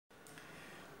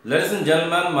Ladies and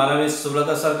gentlemen, my name is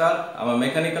Subrata Sarkar. I'm a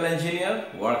mechanical engineer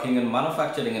working in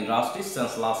manufacturing industry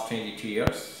since last 22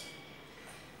 years.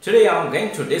 Today I'm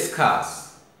going to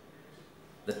discuss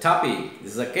the topic.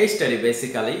 This is a case study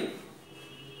basically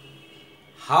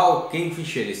how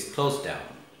Kingfisher is closed down.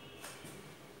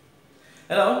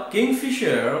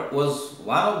 Kingfisher was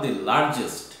one of the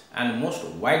largest and most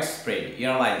widespread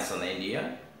airlines in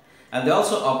India, and they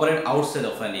also operate outside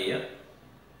of India.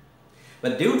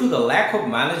 But due to the lack of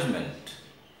management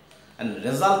and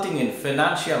resulting in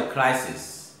financial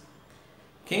crisis,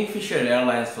 Kingfisher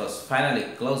Airlines was finally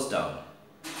closed down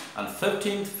on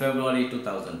 15th February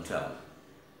 2012.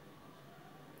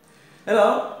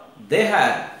 They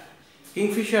had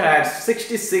Kingfisher had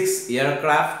 66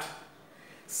 aircraft,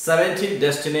 70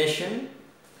 destinations,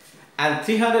 and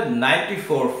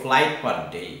 394 flights per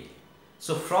day.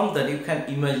 So from that you can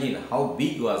imagine how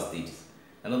big was this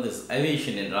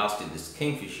aviation industry, this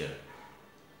Kingfisher.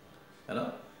 It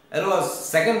was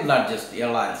second largest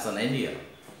airlines in India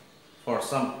for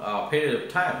some period of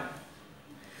time.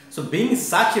 So being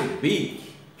such a big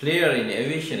player in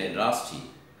aviation industry,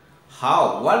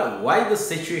 why the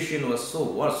situation was so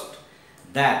worst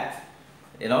that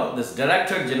this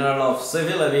Director General of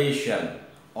Civil Aviation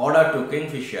ordered to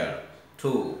Kingfisher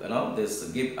to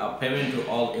give a payment to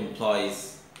all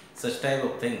employees, such type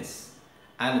of things.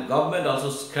 And government also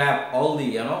scrapped all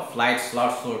the flight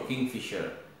slots for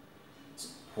Kingfisher. So,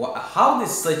 how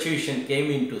this situation came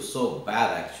into so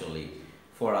bad actually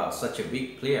for such a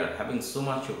big player having so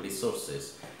much of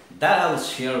resources, that I'll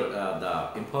share the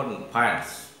important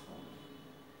points.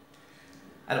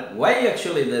 And why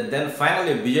actually then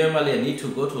finally Vijay Mallya need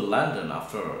to go to London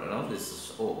after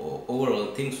this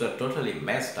overall things were totally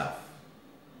messed up.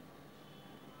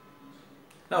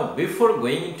 Now, before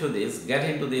going into this, get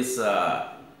into this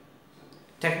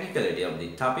technicality of the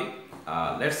topic,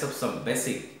 let's have some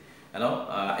basic,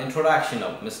 introduction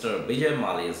of Mr. Vijay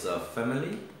Mallya's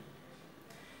family.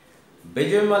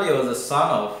 Vijay Mallya was the son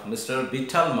of Mr.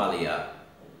 Vittal Mallya,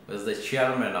 who was the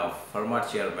former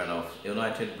chairman of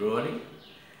United Brewery,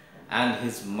 and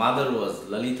his mother was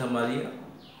Lalita Mallya.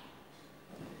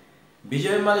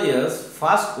 Vijay Mallya's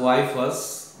first wife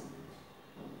was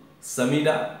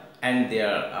Samida, and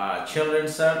their children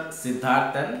are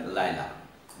Siddharth and Laila.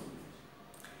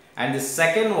 And the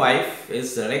second wife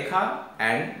is Rekha,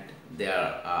 and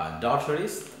their daughter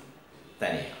is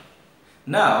Tanya.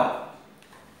 Now,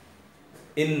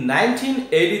 in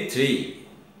 1983,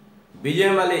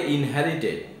 Vijay Mallya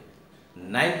inherited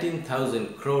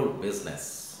 19,000 crore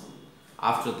business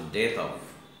after the death of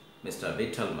Mr.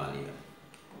 Vittal Mallya.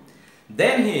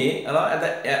 Then he,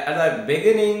 at the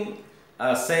beginning,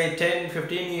 say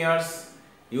 10-15 years,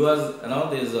 he was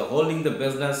holding the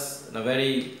business in a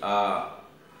very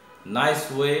nice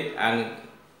way and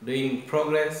doing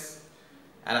progress.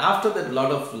 And after that, a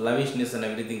lot of lavishness and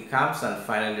everything comes, and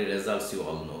finally results you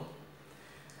all know.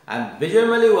 And Vijay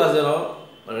Mallya was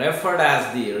referred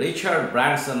as the Richard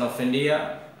Branson of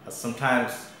India,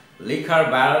 sometimes liquor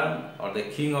baron or the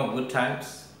king of good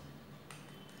times.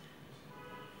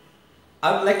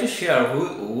 I would like to share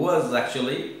who was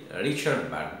actually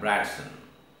Richard Branson.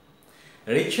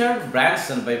 Richard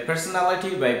Branson, by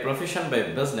personality, by profession, by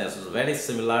business, was very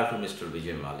similar to Mr.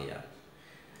 Vijay Mallya.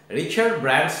 Richard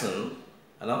Branson,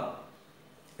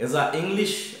 is an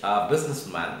English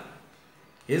businessman.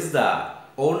 He is the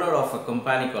owner of a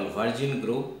company called Virgin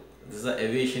Group. This is an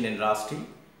aviation industry,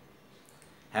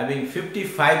 having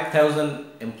 55,000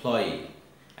 employees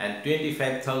and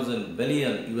 25,000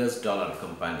 billion US dollar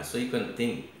company. So you can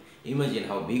imagine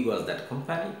how big was that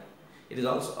company. It is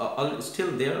also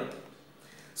still there.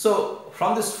 So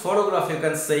from this photograph you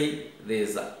can see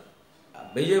this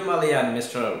Vijay Mallya and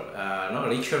Mr.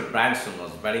 Richard Branson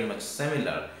was very much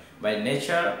similar by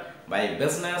nature, by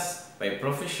business, by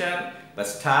profession, by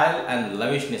style and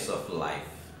lavishness of life.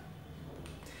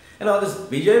 This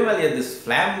Vijay Mallya, this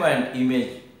flamboyant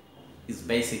image is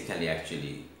basically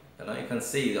actually, you can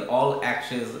see all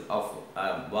actors of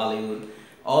Bollywood,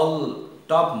 all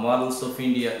top models of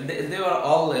India, they were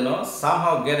all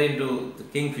somehow get into the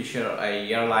Kingfisher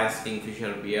Airlines,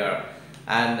 Kingfisher beer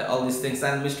and all these things.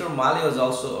 And Mr. Mallya was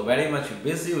also very much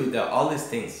busy with all these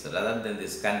things rather than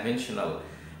this conventional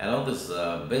this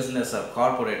business or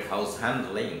corporate house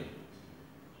handling.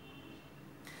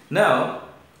 Now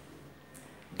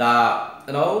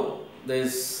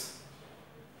this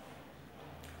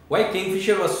why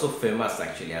Kingfisher was so famous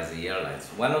actually as a airlines.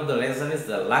 One of the reasons is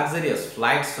the luxurious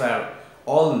flights were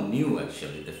all new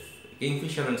actually. The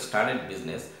Kingfisher when started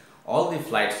business, all the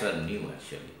flights were new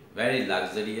actually, very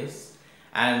luxurious.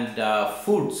 And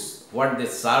foods, what they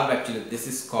serve actually, this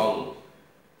is called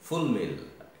full meal.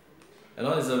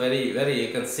 It's a very,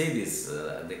 you can see this,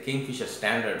 the Kingfisher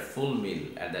standard full meal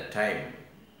at that time.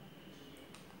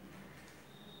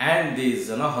 And this,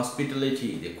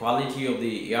 hospitality, the quality of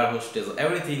the air hostess,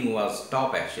 everything was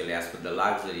top actually as per the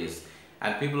luxuries.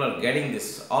 And people are getting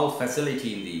this all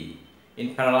facility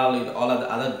in parallel with all of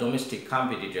the other domestic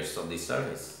competitors of the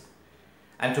service.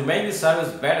 And to make the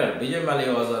service better, Vijay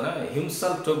Mallya was,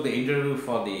 himself took the interview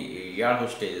for the air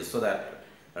hostesses so that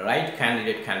the right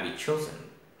candidate can be chosen.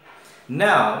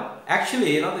 Now,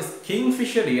 actually, this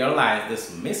Kingfisher Airlines,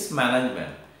 this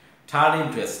mismanagement turned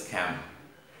into a scam.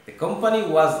 The company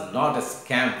was not a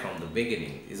scam from the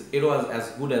beginning. It was as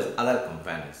good as other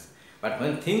companies. But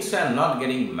when things were not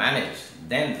getting managed,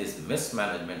 then this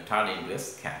mismanagement turned into a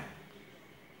scam.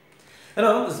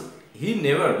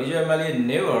 Vijay Mallya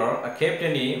never kept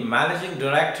any managing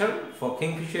director for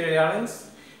Kingfisher Airlines,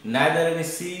 neither any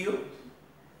CEO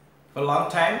for a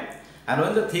long time. And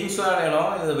when the things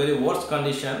were, in the very worst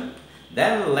condition,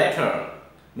 then later,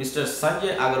 Mr.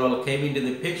 Sanjay Agarwal came into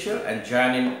the picture and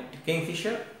joined in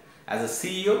Kingfisher as a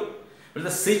CEO. But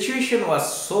the situation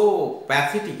was so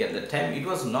pathetic at the time, it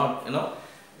was not, not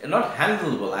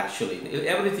handleable actually.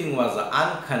 Everything was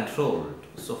uncontrolled.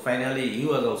 So finally, he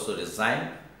was also resigned.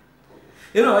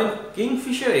 In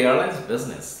Kingfisher Airlines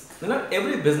business,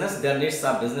 every business there needs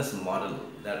a business model.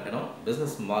 That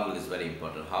business model is very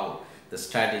important. How the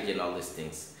strategy and all these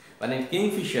things. But in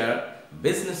Kingfisher,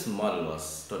 business model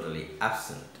was totally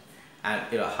absent, and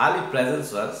highly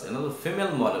presence was, the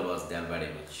female model was there very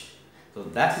much. So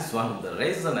that is one of the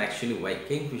reason actually why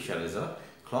Kingfisher is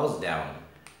closed down.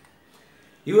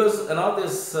 He was,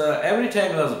 this every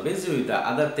time he was busy with the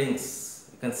other things.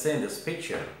 You can see in this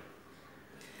picture.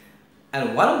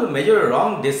 And one of the major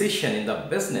wrong decision in the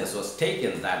business was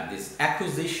taken, that this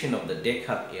acquisition of the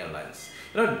Deccan Airlines.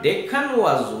 Deccan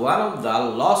was one of the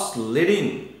lost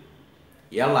leading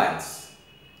airlines.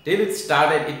 Till it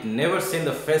started, it never seen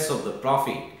the face of the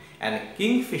profit. And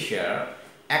Kingfisher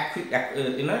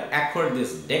acquired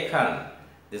this Deccan.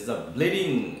 This is a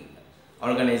bleeding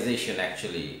organization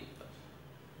actually.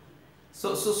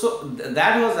 So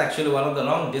that was actually one of the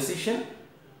wrong decision.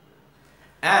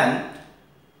 And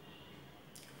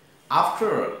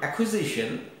after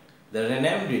acquisition, they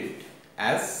renamed it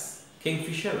as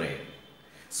Kingfisher Rail.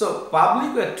 So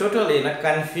public were totally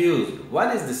confused.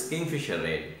 What is this Kingfisher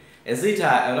Rail? Is it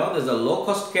there's a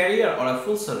low-cost carrier or a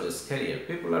full-service carrier?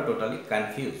 People are totally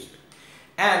confused.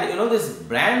 And this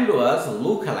brand was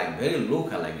look-alike, very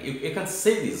look-alike. You can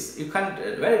see this. You can't,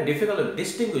 very difficult to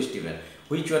distinguish even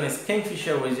which one is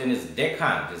Kingfisher, which one is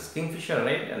Deccan. This Kingfisher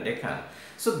Rail and Deccan.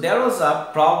 So there was a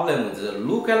problem with the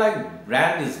look-alike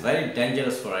brand is very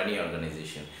dangerous for any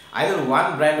organization. Either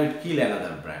one brand will kill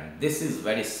another brand. This is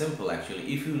very simple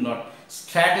actually if you not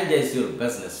strategize your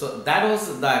business. So that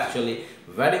was actually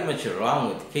very much wrong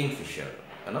with Kingfisher.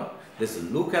 This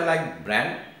look-alike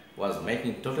brand was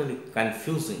making totally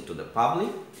confusing to the public.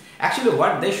 Actually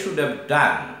what they should have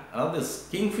done, this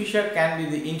Kingfisher can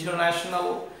be the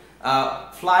international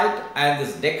flight, and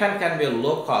this Deccan can be a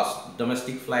low-cost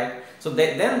domestic flight. So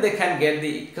then they can get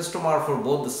the customer for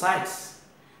both the sides.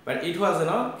 But it was,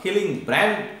 killing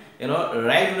brand,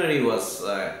 rivalry was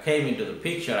came into the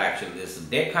picture actually. This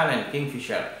Deccan and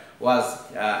Kingfisher was,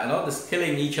 this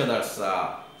killing each other's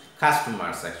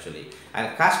customers actually.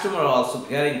 And customer also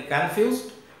getting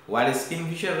confused. What is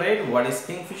Kingfisher Rail? What is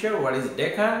Kingfisher? What is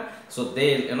Deccan? So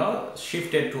they,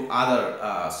 shifted to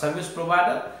other service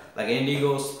provider like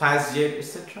Indigo, SpiceJet,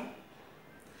 etc.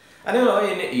 And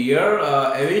in your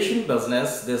aviation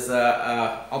business, this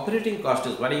operating cost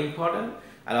is very important,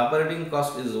 and operating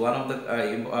cost is one of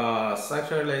the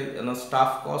sector like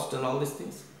staff cost and all these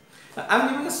things. I'm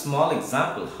giving a small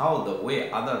example how the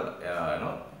way other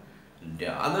the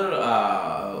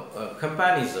other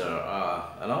companies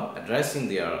are addressing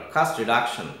their cost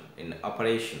reduction in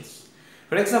operations.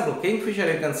 For example,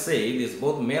 Kingfisher, you can see this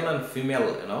both male and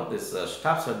female, this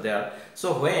staffs are there.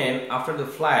 So when after the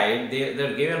flight,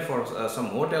 they're given for some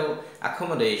hotel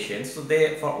accommodation. So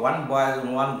they, for one boy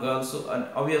and one girl, so and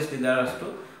obviously there has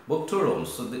to book 2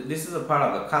 rooms. So this is a part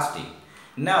of the costing.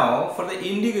 Now for the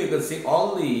Indigo, you can see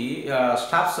all the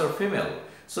staffs are female.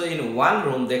 So in one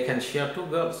room they can share 2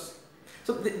 girls.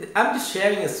 So I'm just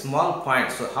sharing a small point.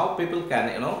 So how people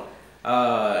can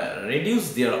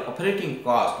reduce their operating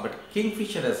cost, but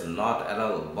Kingfisher is not at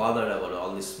all bothered about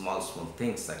all these small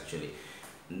things actually.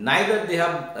 Neither they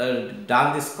have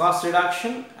done this cost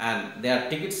reduction, and their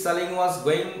ticket selling was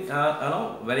going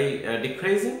very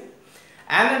decreasing.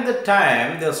 And at the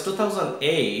time, there's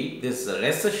 2008, this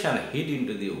recession hit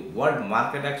into the world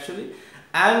market actually,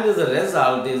 and as a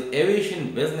result, this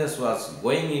aviation business was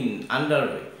going in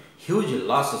underway. huge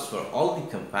losses for all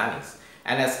the companies.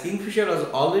 And as Kingfisher was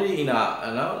already in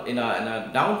a in a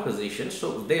down position,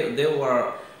 so they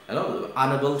were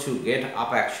unable to get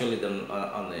up actually then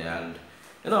on the end.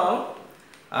 You know,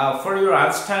 for your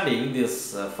understanding,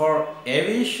 this for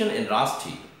aviation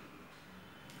industry,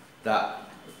 the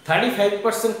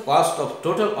 35% cost of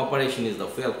total operation is the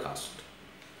fuel cost.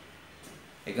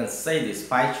 You can say this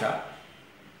pie chart.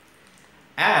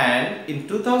 And in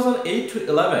 2008 to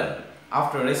 11,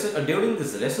 during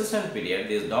this recession period,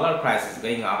 this dollar price is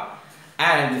going up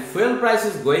and the fuel price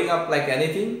is going up like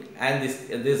anything, and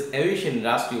this aviation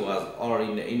industry was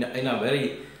in a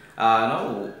very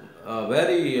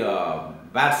very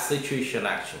bad situation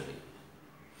actually.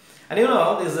 And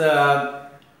this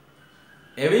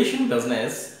aviation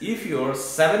business, if your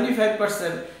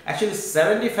 75%, actually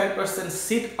 75%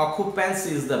 seat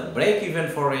occupancy is the break even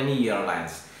for any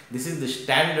airlines. This is the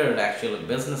standard actual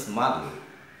business model.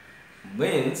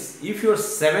 Means if your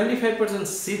 75%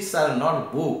 seats are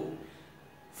not booked,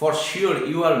 for sure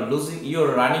you are losing, you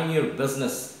are running your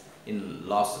business in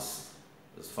losses.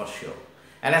 That's for sure.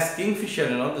 And as Kingfisher,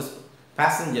 this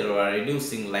passenger were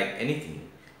reducing like anything.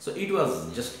 So it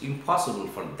was just impossible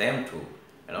for them to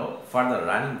further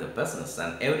running the business,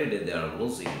 and every day they are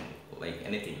losing like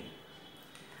anything.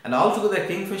 And altogether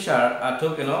Kingfisher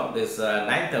took this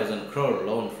 9,000 crore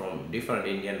loan from different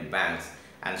Indian banks,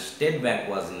 and State Bank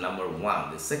was number one,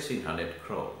 the 1,600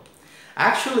 crore.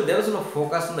 Actually, there was no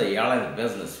focus on the airline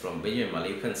business from Vijay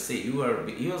Mallya. You can see he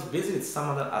was busy with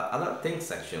some other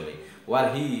things actually,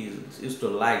 while he used to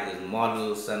like these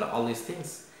models and all these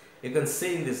things. You can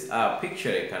see in this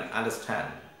picture, you can understand.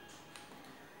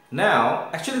 Now,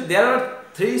 actually, there are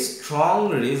three strong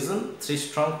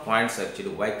points actually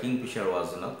why Kingfisher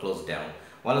was closed down.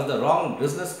 One is the wrong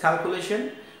business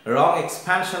calculation, wrong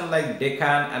expansion like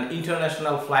Deccan and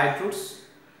international flight routes,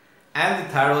 and the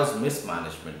third was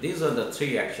mismanagement. These are the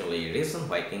three actually reasons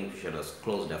why Kingfisher was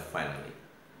closed up finally.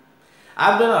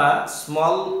 I've done a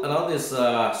small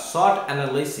short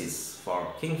analysis for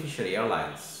Kingfisher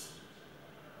Airlines.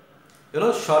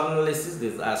 Short analysis,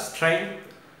 these are strength,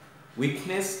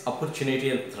 weakness, opportunity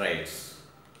and threats.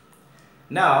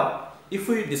 Now, if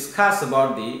we discuss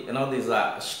about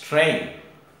the strength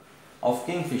of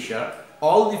Kingfisher,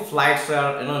 all the flights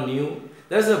are new.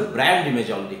 There is a brand image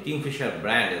already. Kingfisher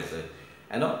brand is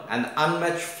an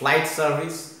unmatched flight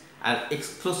service and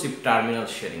exclusive terminal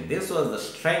sharing. This was the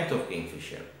strength of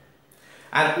Kingfisher.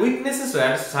 And weaknesses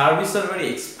were service are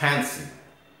very expensive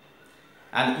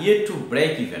and yet to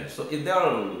break even. So if they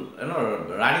are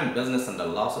running business under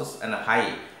losses and a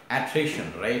high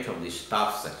attrition rate of the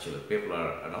staffs actually, people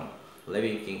are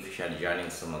leaving Kingfisher, joining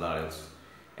some other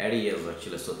areas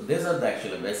actually. So these are the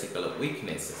actually basically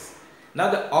weaknesses. Now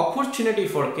the opportunity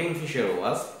for Kingfisher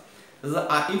was the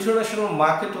international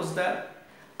market was there,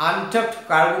 untapped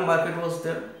cargo market was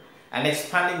there, and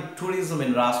expanding tourism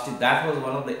industry, that was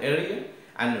one of the area,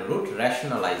 and route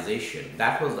rationalization,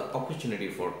 that was the opportunity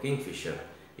for Kingfisher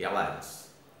Airlines.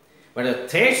 But the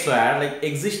threats were like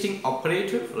existing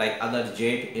operators like other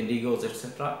jet, Indigos,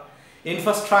 etc.,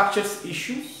 infrastructure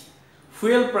issues,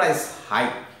 fuel price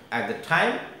hike at the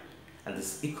time, and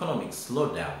this economic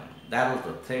slowdown. That was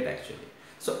the threat actually.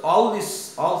 So all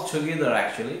this all together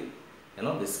actually,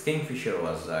 this Kingfisher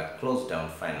was closed down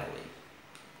finally.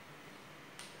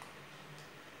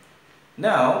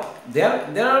 Now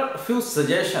there are a few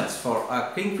suggestions for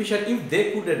Kingfisher. If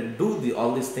they could do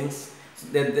all these things,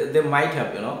 they might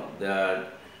have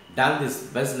done this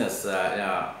business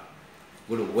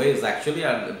good ways actually,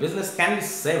 and the business can be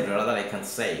saved, rather I can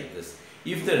say this.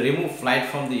 If they remove flight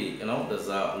from the there's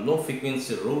low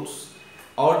frequency routes,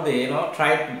 or they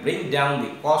try to bring down the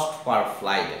cost per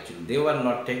flight. Actually they were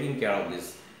not taking care of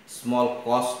this small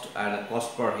cost and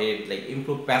cost per head, like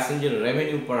improve passenger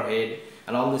revenue per head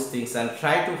and all these things, and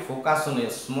try to focus on a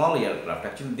small aircraft.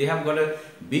 Actually they have got a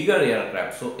bigger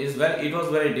aircraft, so it was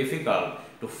very difficult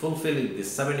to fulfill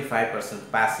this 75%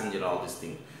 passenger, all these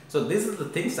things. So these are the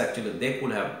things actually they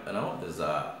could have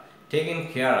taken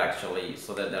care actually,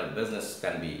 so that their business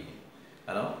can be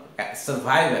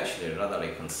survive actually, rather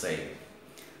I can say.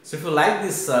 So if you like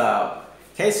this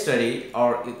case study,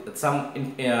 or if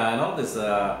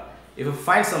you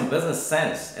find some business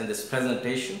sense in these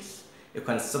presentations, you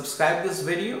can subscribe this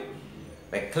video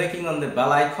by clicking on the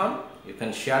bell icon. You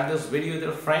can share this video with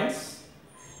your friends.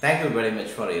 Thank you very much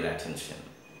for your attention.